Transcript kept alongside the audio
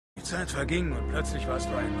Zeit verging und plötzlich warst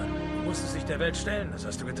du ein Mann. Du musstest dich der Welt stellen, das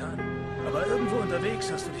hast du getan. Aber irgendwo unterwegs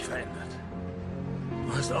hast du dich verändert.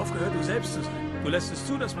 Du hast aufgehört, du selbst zu sein. Du lässt es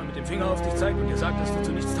zu, dass man mit dem Finger auf dich zeigt und dir sagt, dass du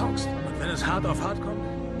zu nichts taugst. Und wenn es hart auf hart kommt,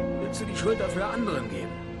 willst du die Schuld dafür anderen geben.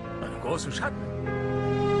 Einen großen Schatten.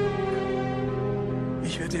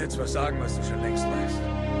 Ich werde dir jetzt was sagen, was du schon längst weißt.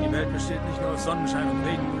 Die Welt besteht nicht nur aus Sonnenschein und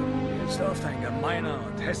Regenbogen. Sie ist oft ein gemeiner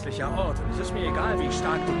und hässlicher Ort. Und es ist mir egal, wie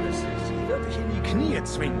stark du bist. Sie wird dich in die Knie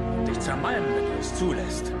zwingen und dich zermalmen, wenn du es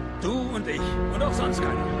zulässt. Du und ich und auch sonst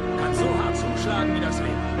keiner kann so hart zuschlagen wie das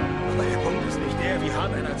Leben. Aber der Punkt ist nicht der, wie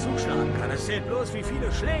hart einer zuschlagen kann. Es zählt bloß, wie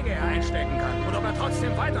viele Schläge er einstecken kann. Und ob er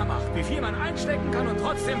trotzdem weitermacht. Wie viel man einstecken kann und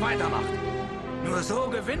trotzdem weitermacht. Nur so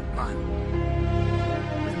gewinnt man.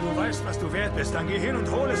 Wenn du weißt, was du wert bist, dann geh hin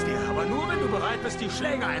und hol es dir. Aber nur, wenn du bereit bist, die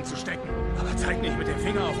Schläge einzustecken. Aber zeig nicht mit dem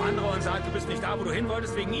Finger auf andere und sag, du bist nicht da, wo du hin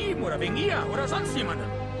wolltest, wegen ihm oder wegen ihr oder sonst jemandem.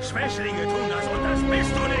 Schwächlinge tun das und das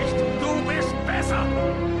bist du nicht. Du bist besser.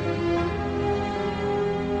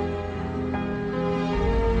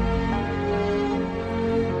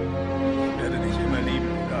 Ich werde dich immer lieben,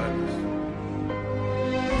 egal was.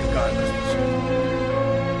 Egal was passiert.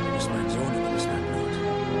 Du bist mein Sohn und du bist mein Blut.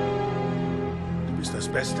 Du bist das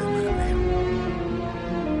Beste in meinem Leben.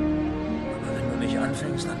 Aber wenn du nicht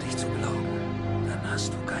anfängst, an dich zu glauben, dann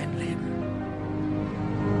hast du kein Leben.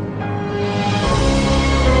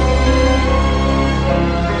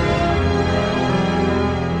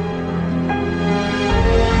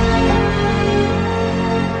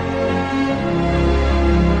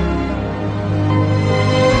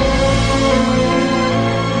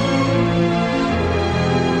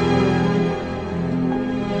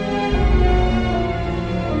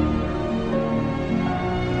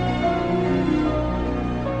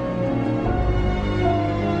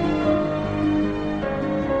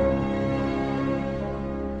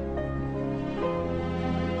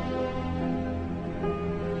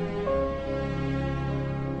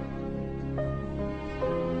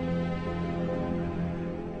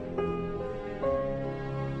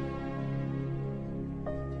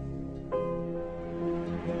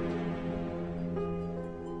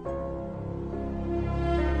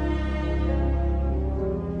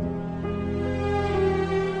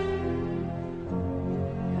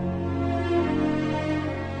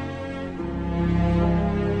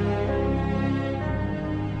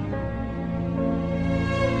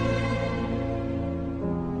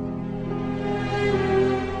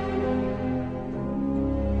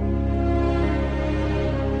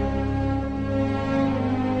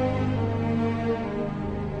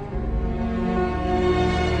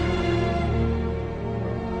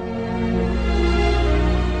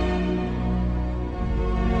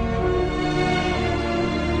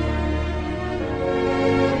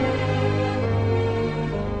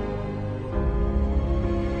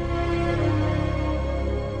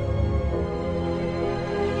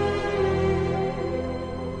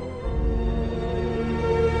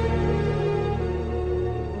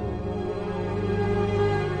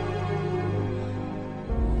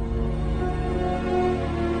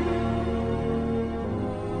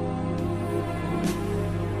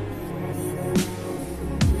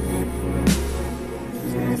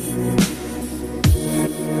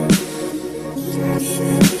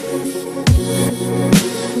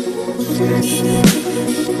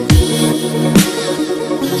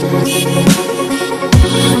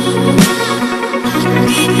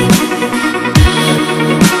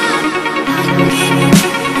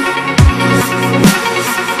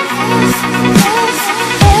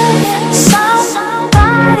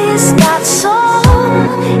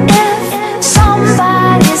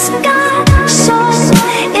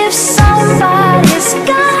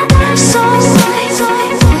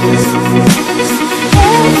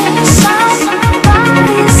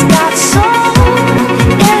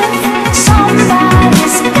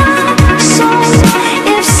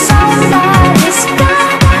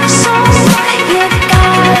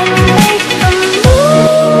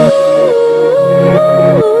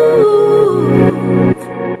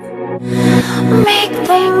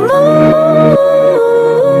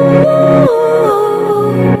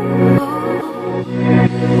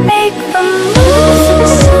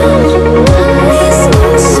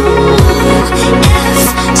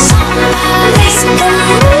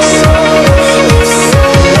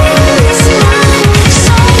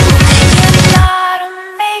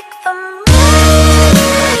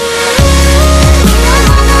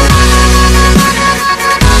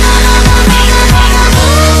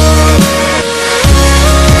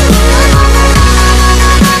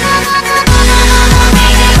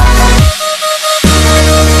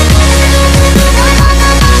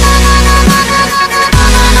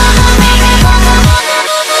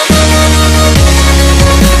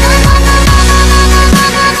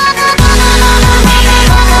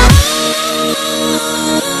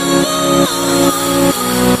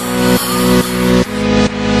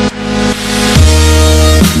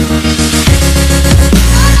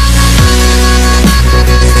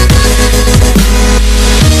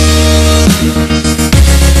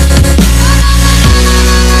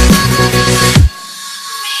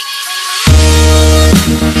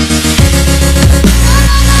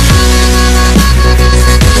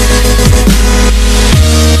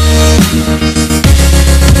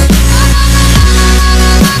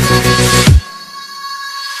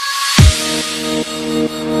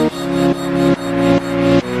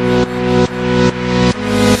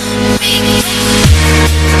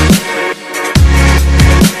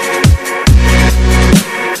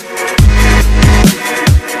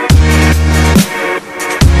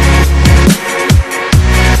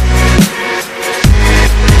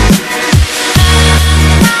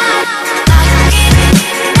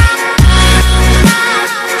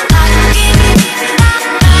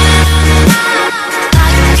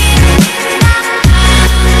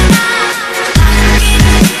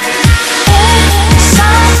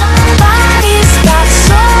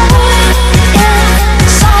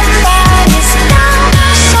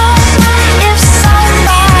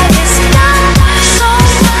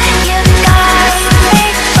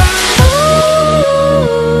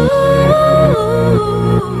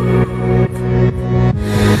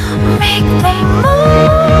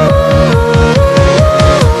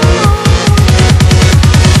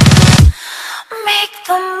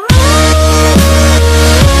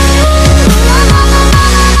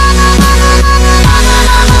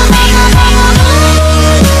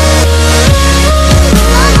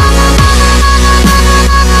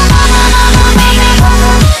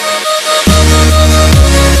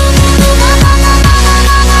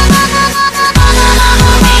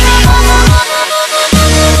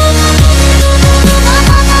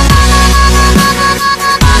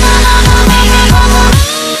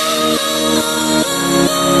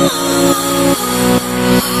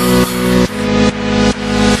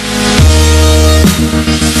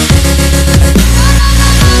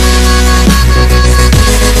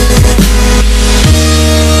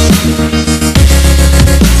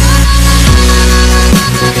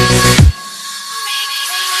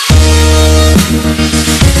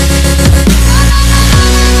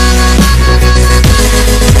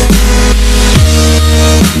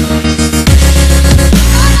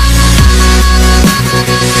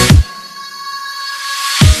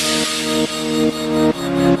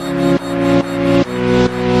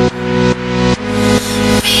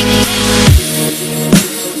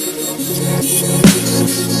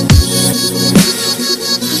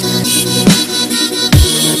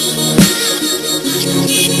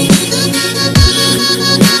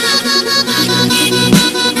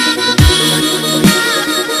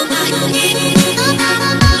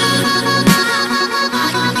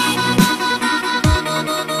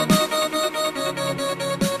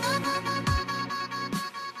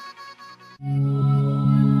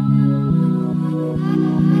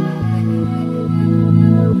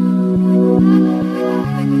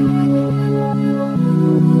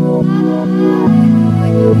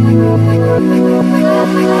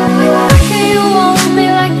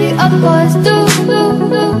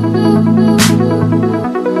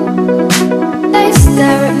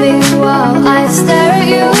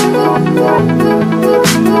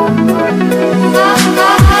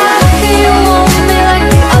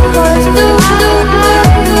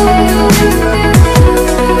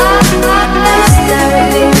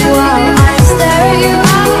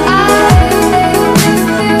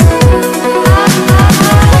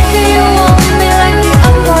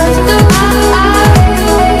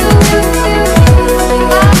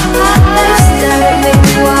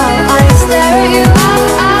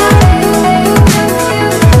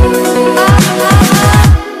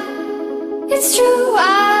 It's true,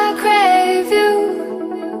 I crave you.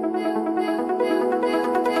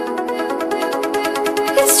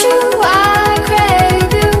 It's true, I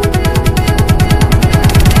crave you.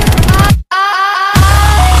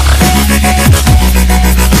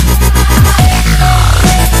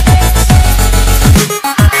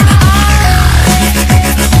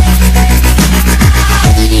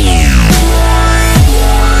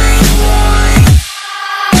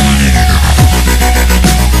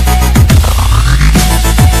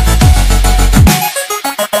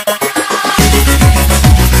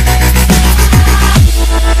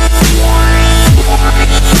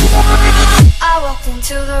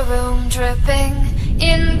 Into the room dripping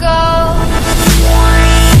in gold.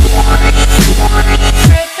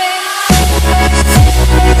 Dripping,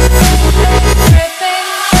 dripping.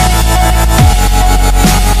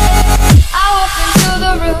 I walked into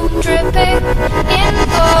the room dripping in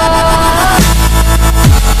gold.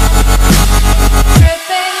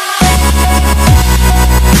 Dripping,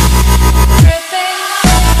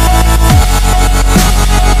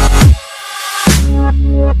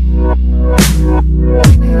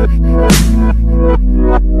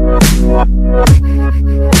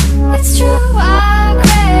 it's true, I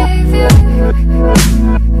crave you.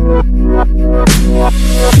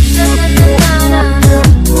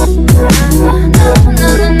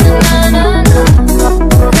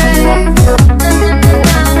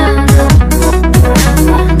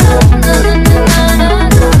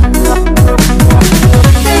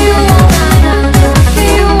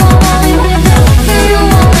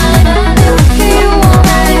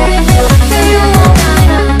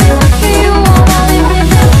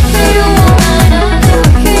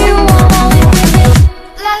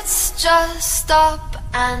 Just stop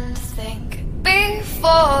and think before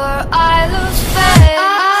I lose faith.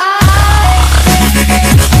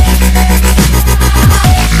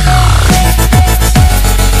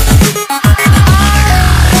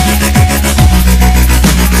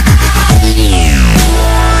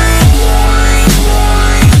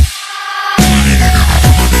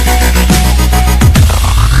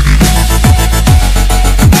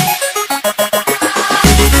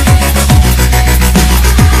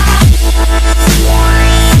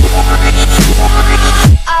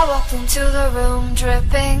 Into the room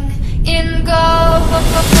dripping in gold.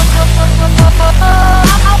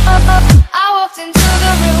 I walked into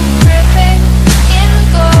the room dripping in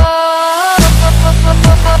gold.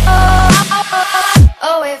 A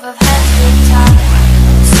wave of hands being tied,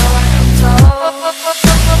 so I can told.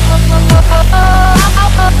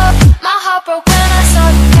 My heart broke when I saw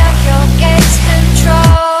you kept your gaze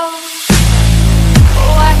control.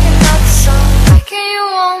 Why cannot the song? Why can you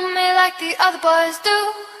want me like the other boys do?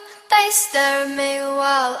 They stare at me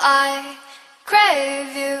while I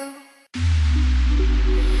crave you.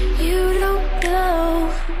 You don't know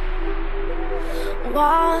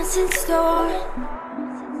what's in store,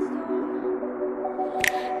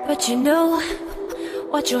 but you know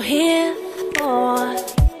what you're here for.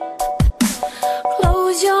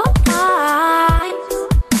 Close your eyes,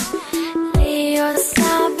 lay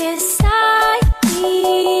yourself beside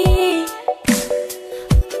me.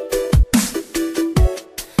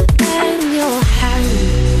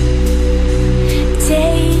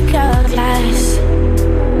 Take a glass,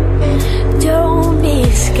 don't be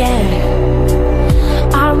scared,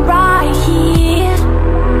 I'm right here.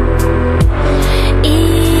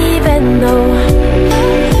 Even though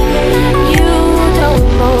you don't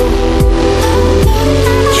know,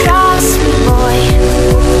 trust me boy,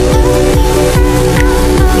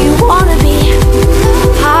 you wanna be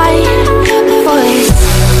high for it.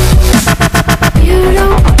 You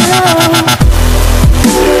don't know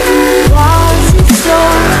what's in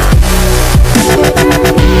store,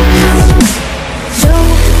 know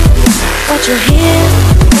what you're here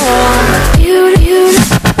for. You don't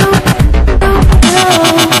know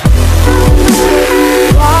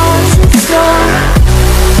what's in store,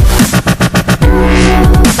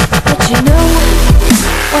 but you know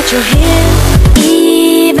what you're here.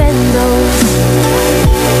 Even though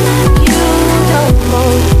you don't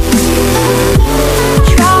know,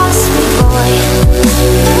 trust me boy,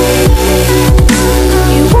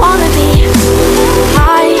 you wanna be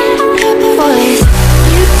high for it.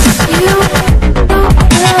 You don't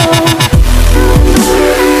know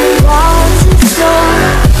what's in store,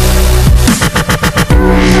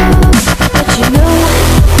 but you know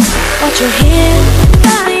what you're here.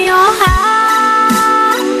 Got your heart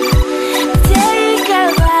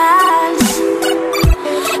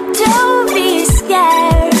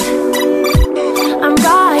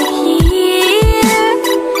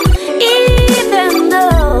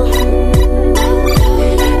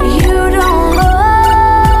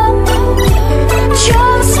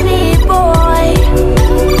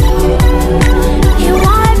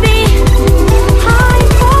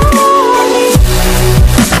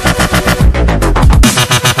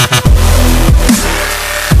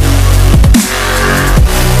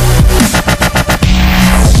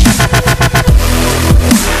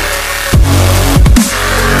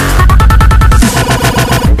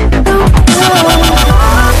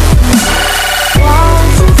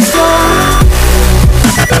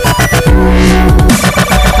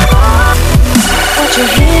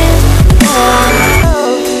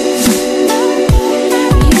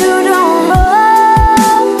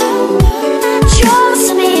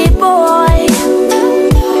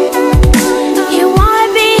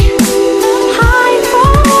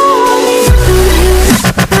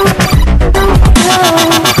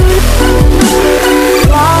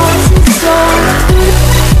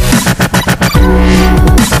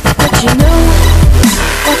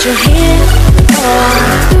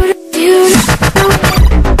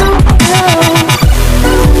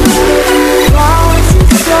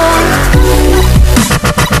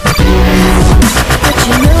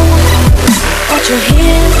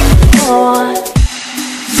more.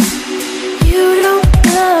 You don't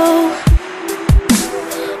know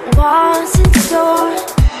what's in store,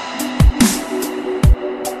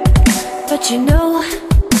 but you know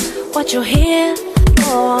what you're here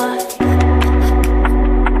for.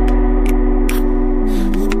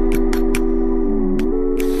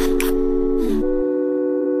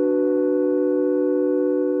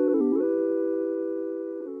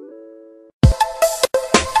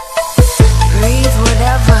 Breathe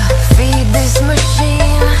whatever, feed this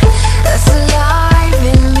machine that's alive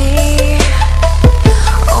in me.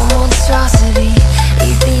 Oh, monstrosity,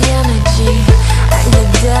 eat the energy. I get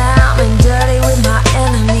down and dirty with my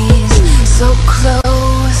enemies. So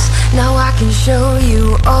close, now I can show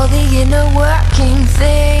you all the inner working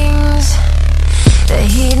things. The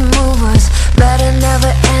heat movers, better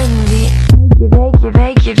never envy.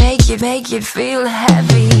 Make it feel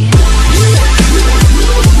heavy.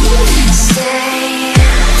 Stay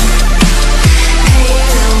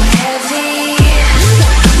halo heavy.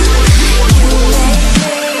 You make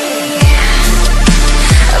me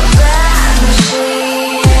a bad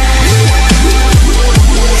machine.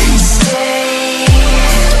 Stay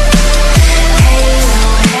halo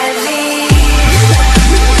heavy.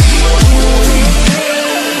 You make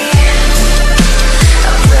me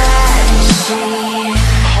a bad machine.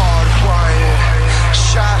 Hardwired,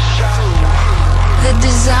 shot through. The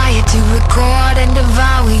desire to record and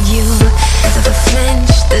devour you. The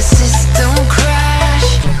flinch, the system crash.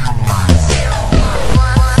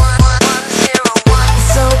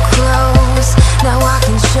 So close, now I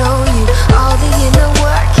can show you all the inner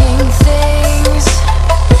working things.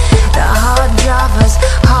 The hard drivers,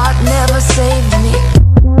 heart never saved me.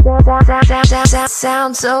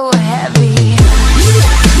 Sound so heavy.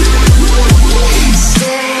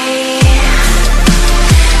 Stay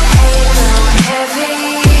halo heavy.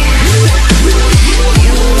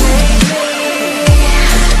 You make me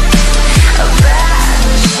a bad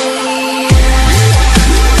machine.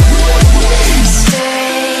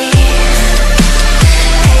 Stay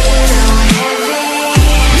halo heavy.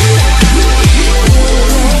 You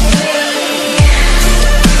make me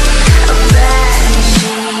a bad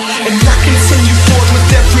machine. And I continue forward with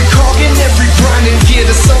every cog and every grinding gear.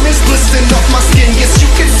 The sun is glistening off my skin. Yes, you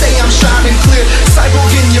can say I'm shining clear.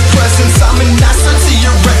 Cyborg in your presence, I'm an asset to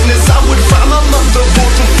your retinas. I would find my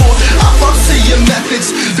motherboard before I fall to your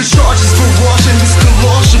methods. The charge is barrage and this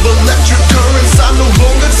collage of electric currents. I no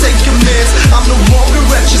longer take commands, I'm no longer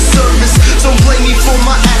at your service. Don't blame me for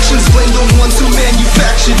my actions, blame the ones who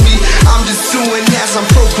manufactured me. I'm just doing as I'm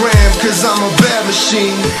programmed, cause I'm a bad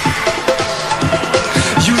machine.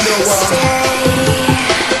 You know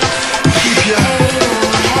keep ya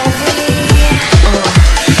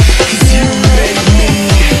cause you make me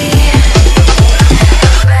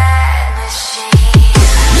A bad machine.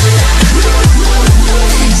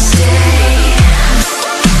 Stay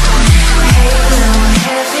halo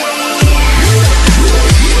heavy.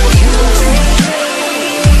 You make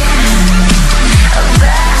me a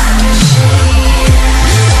bad machine.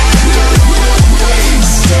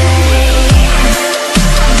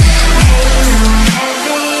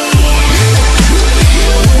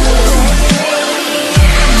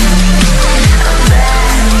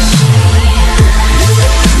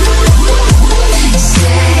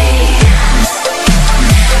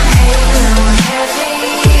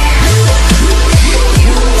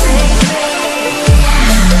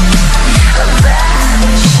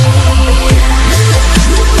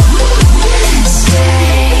 Stay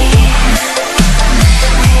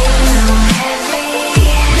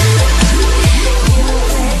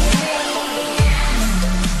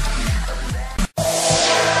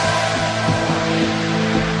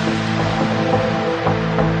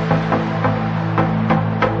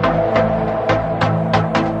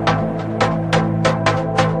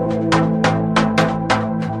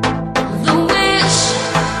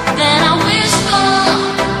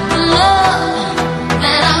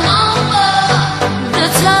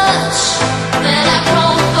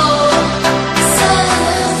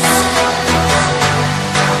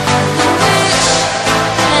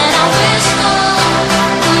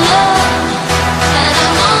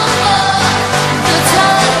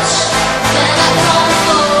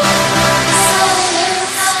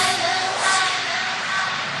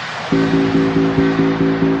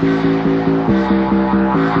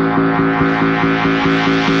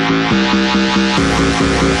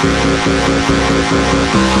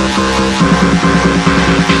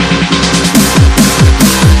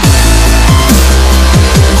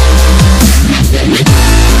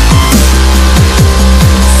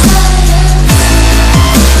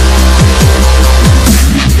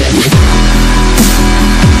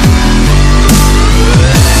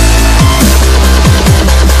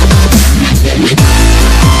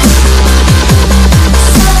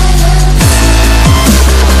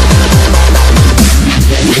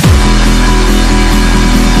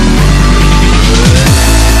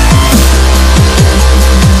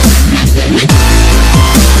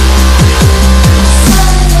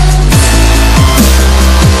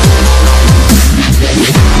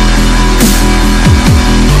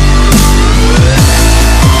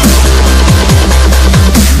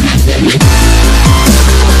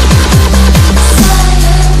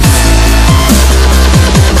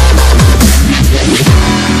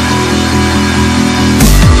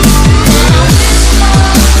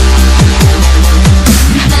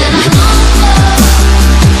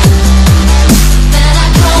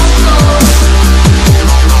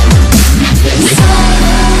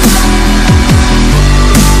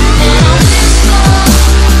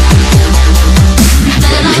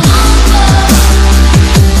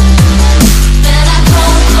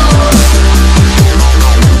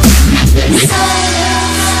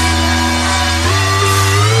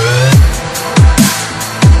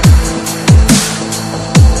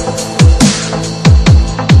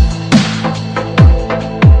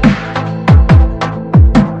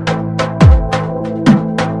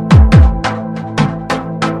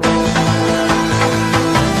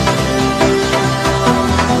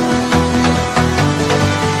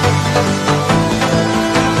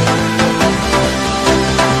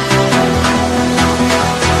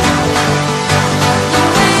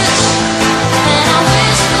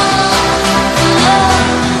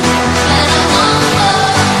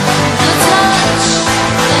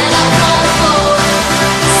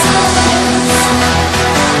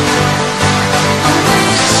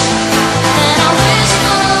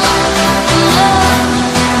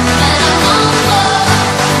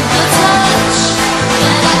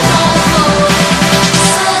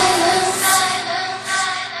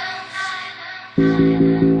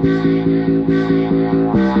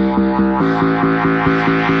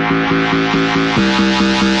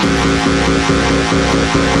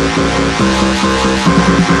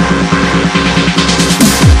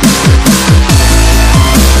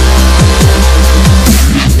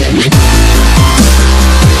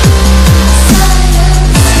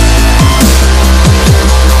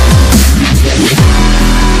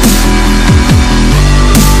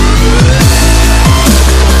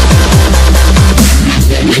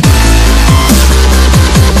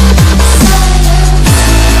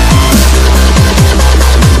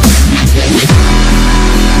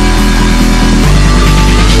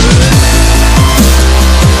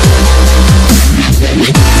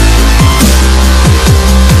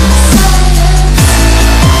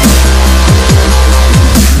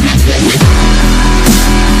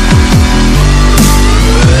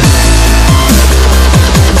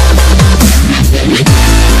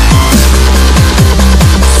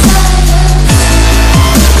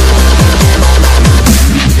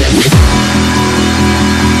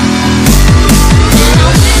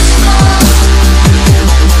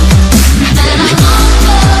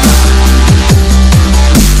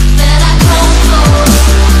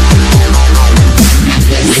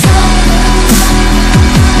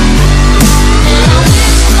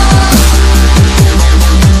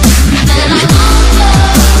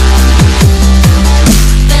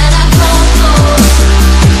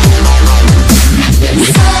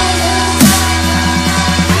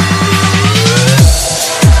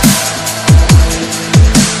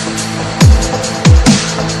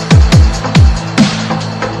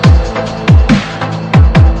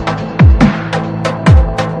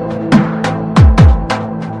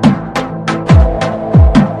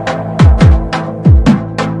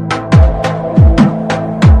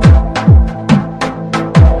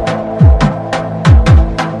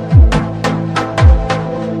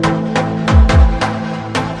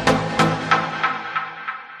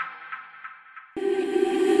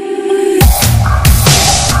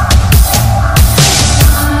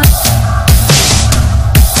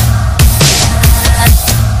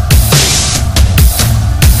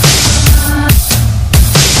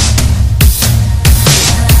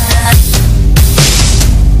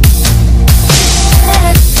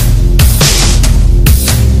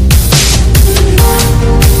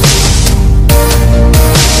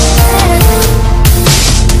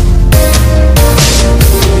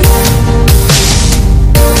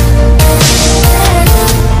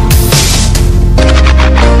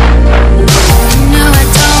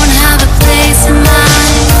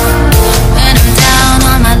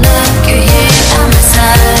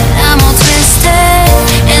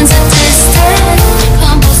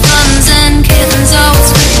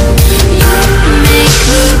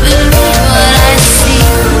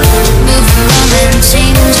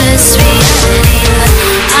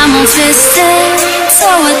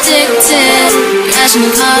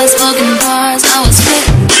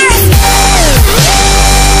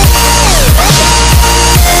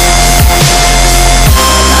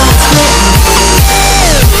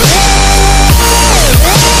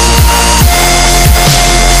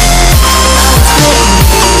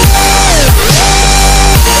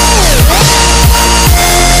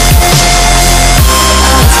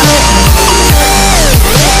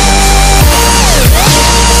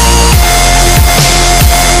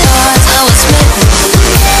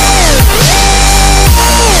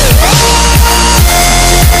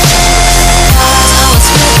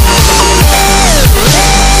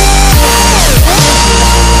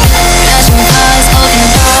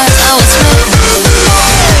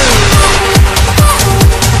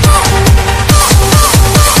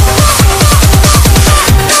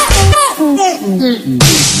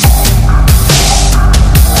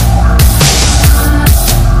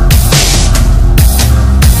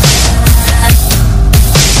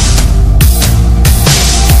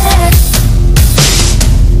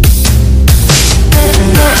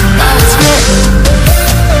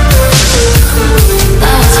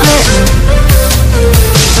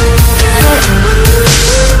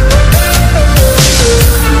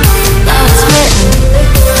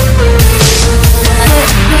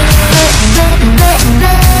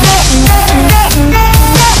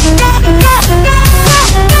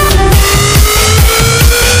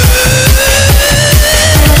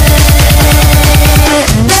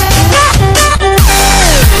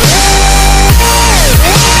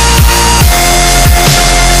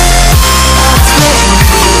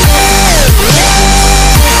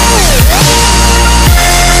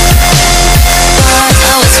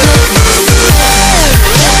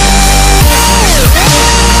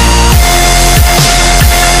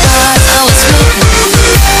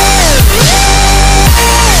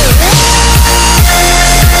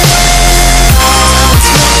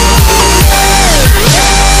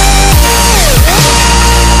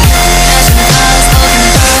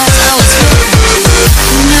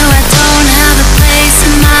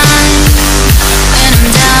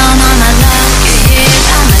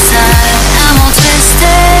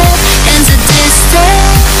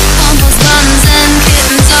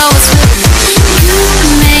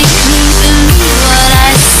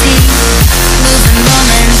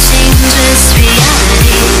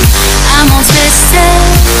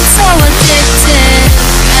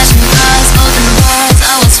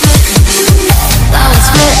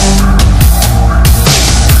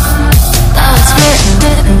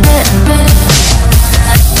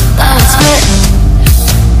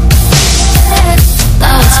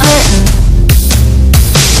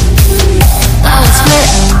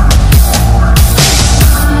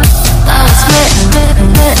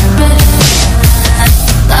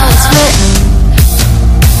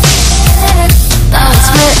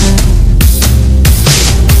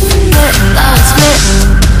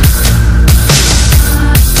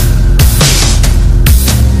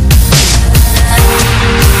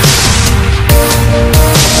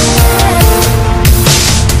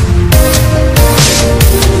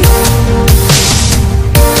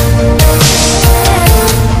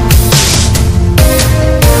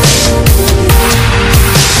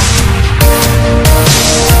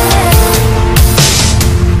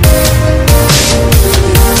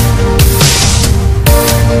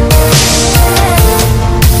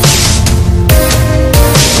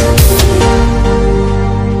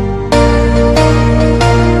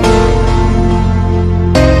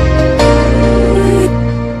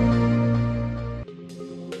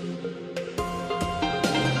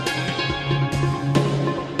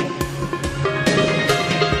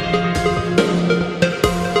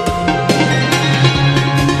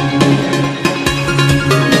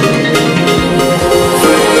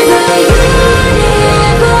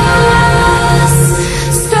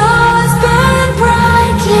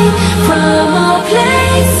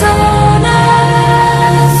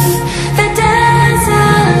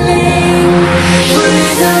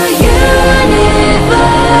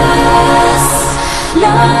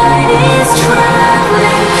mind is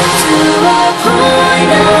traveling to a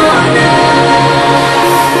point on earth.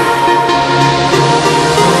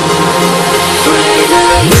 Breathe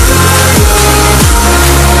in.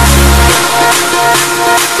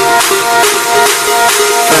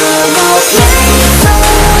 From a place